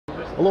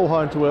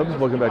Aloha Interwebs,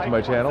 welcome back to my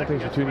channel.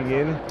 Thanks for tuning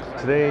in.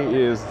 Today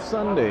is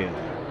Sunday,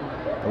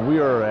 and we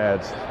are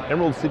at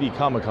Emerald City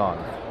Comic-Con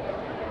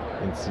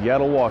in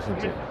Seattle,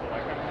 Washington.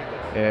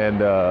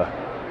 And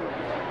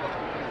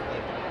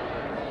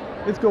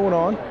it's going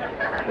on.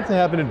 It's a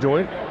happening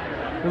joint.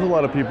 There's a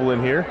lot of people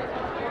in here.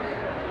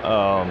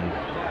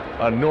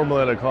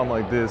 Normally at a con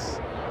like this,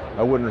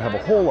 I wouldn't have a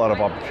whole lot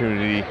of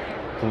opportunity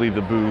to leave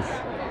the booth.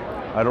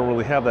 I don't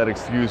really have that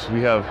excuse.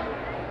 We have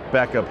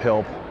backup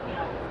help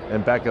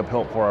and backup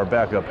help for our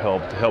backup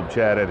help to help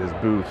Chad at his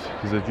booth,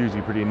 because it's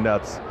usually pretty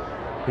nuts.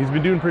 He's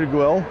been doing pretty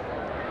well.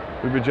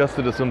 We've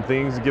adjusted to some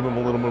things to give him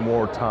a little bit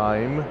more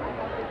time,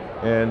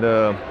 and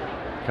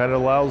kind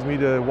of allows me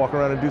to walk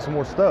around and do some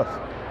more stuff.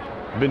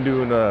 I've been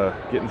doing,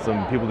 getting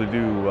some people to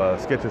do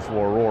sketches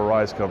for Aurora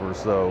Rise covers,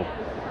 so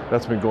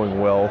that's been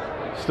going well.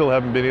 Still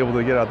haven't been able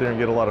to get out there and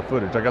get a lot of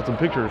footage. I got some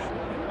pictures,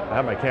 I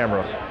have my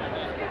camera,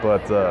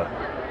 but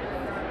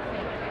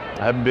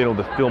I haven't been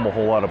able to film a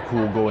whole lot of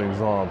cool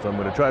goings on, so I'm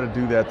going to try to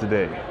do that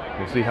today.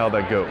 We'll see how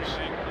that goes.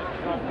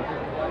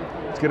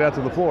 Let's get out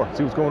to the floor,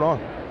 see what's going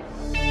on.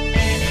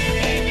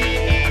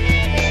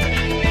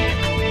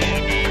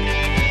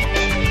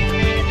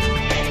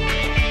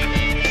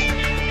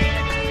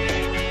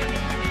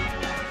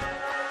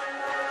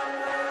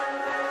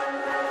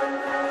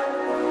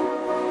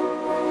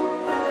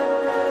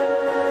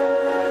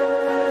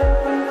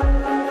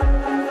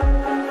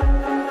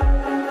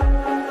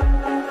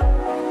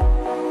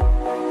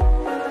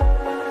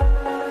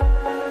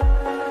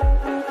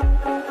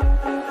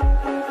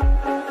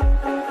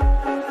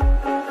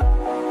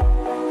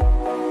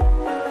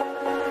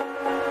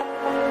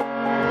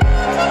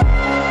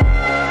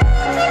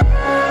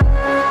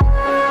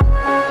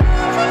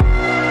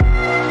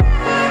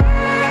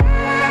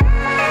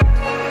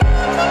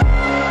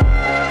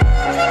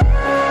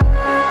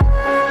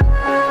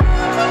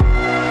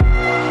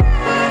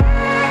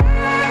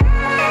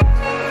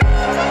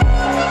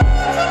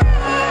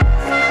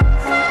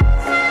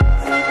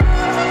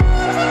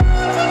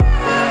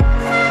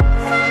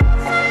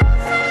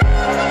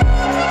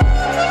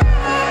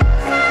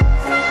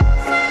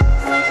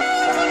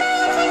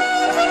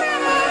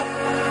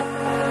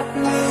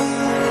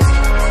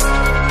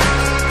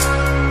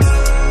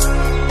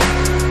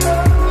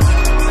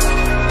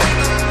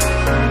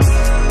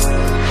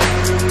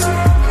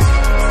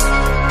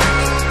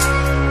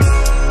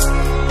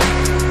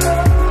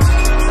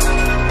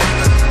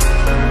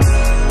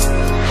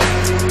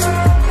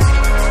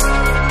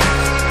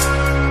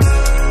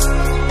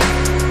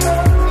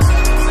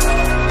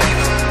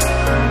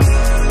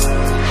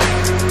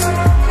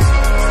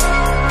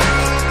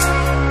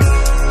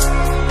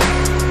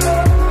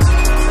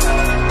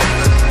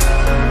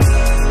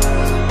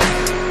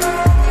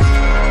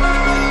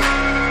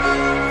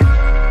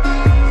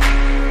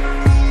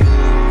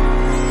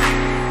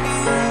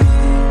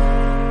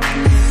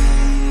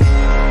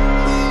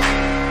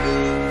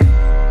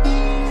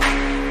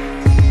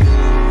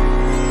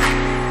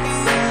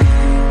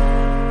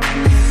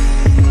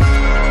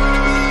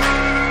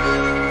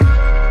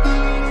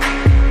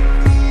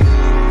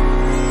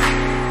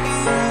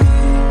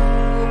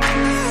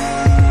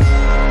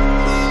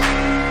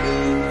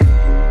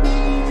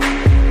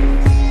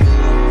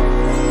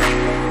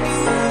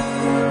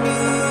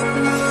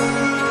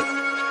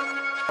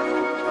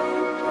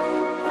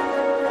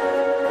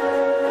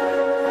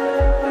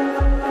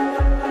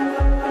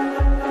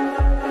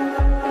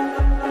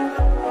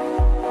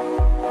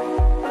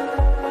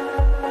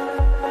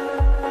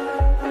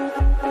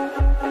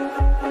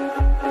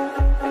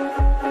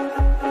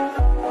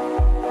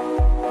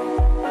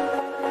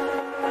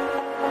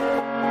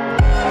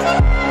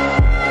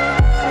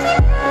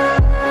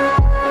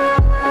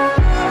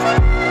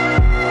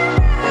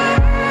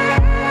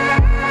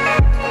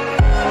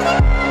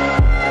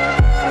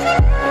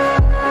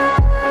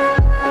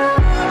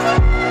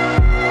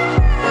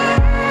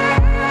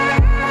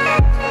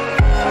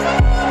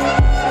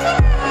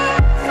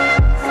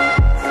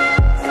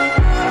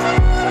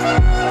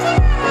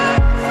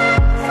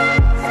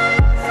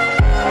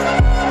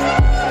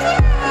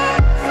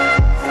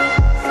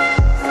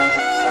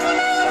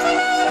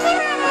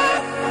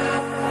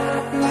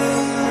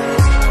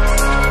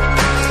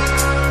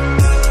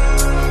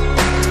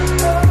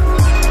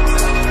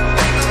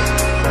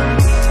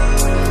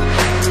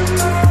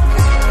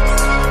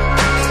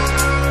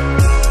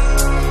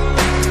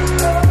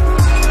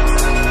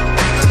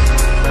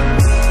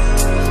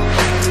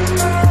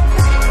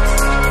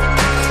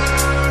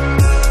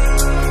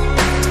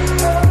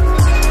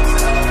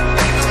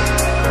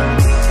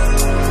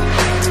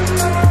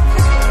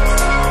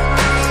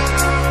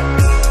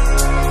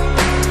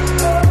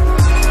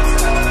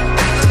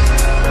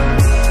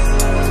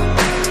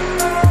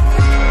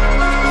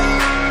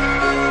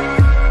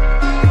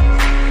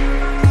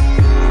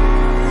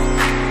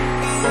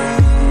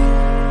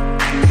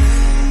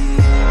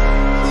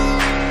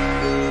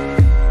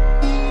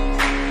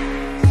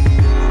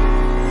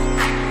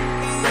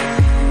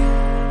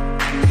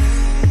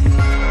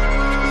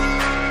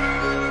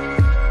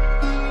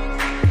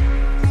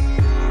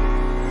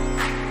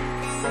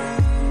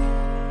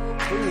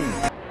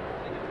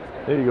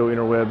 There you go,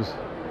 interwebs.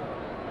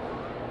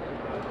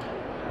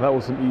 That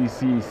was some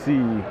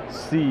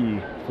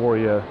ECCC for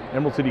you.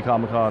 Emerald City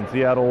Comic Con,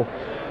 Seattle.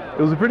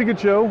 It was a pretty good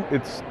show.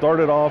 It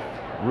started off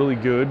really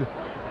good,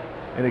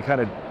 and it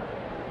kind of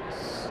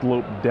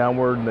sloped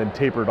downward and then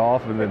tapered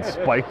off and then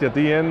spiked at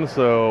the end.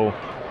 So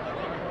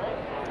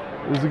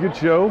it was a good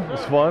show. It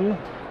was fun.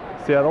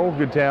 Seattle,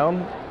 good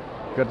town.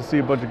 Got to see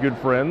a bunch of good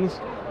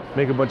friends,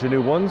 make a bunch of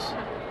new ones.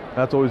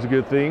 That's always a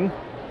good thing.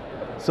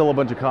 Sell a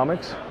bunch of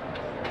comics,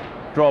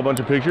 draw a bunch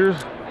of pictures.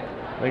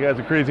 That guy's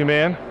a crazy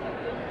man.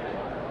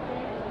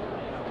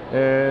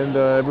 And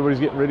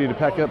everybody's getting ready to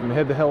pack up and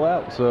head the hell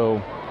out.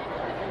 So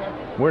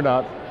we're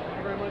not.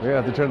 We're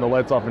gonna have to turn the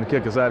lights off and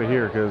kick us out of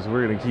here, because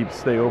we're gonna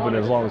stay open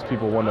as long as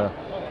people want to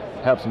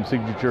have some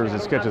signatures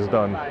and sketches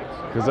done,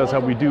 because that's how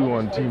we do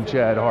on Team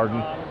Chad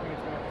Harden.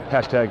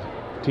 Hashtag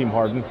Team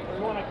Harden.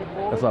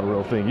 That's not a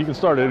real thing. You can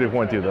start it if you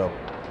want to, though.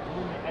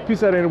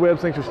 Peace out, interwebs.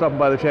 Thanks for stopping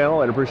by the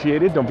channel. I'd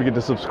appreciate it. Don't forget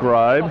to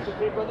subscribe.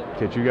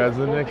 Catch you guys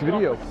in the next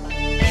video.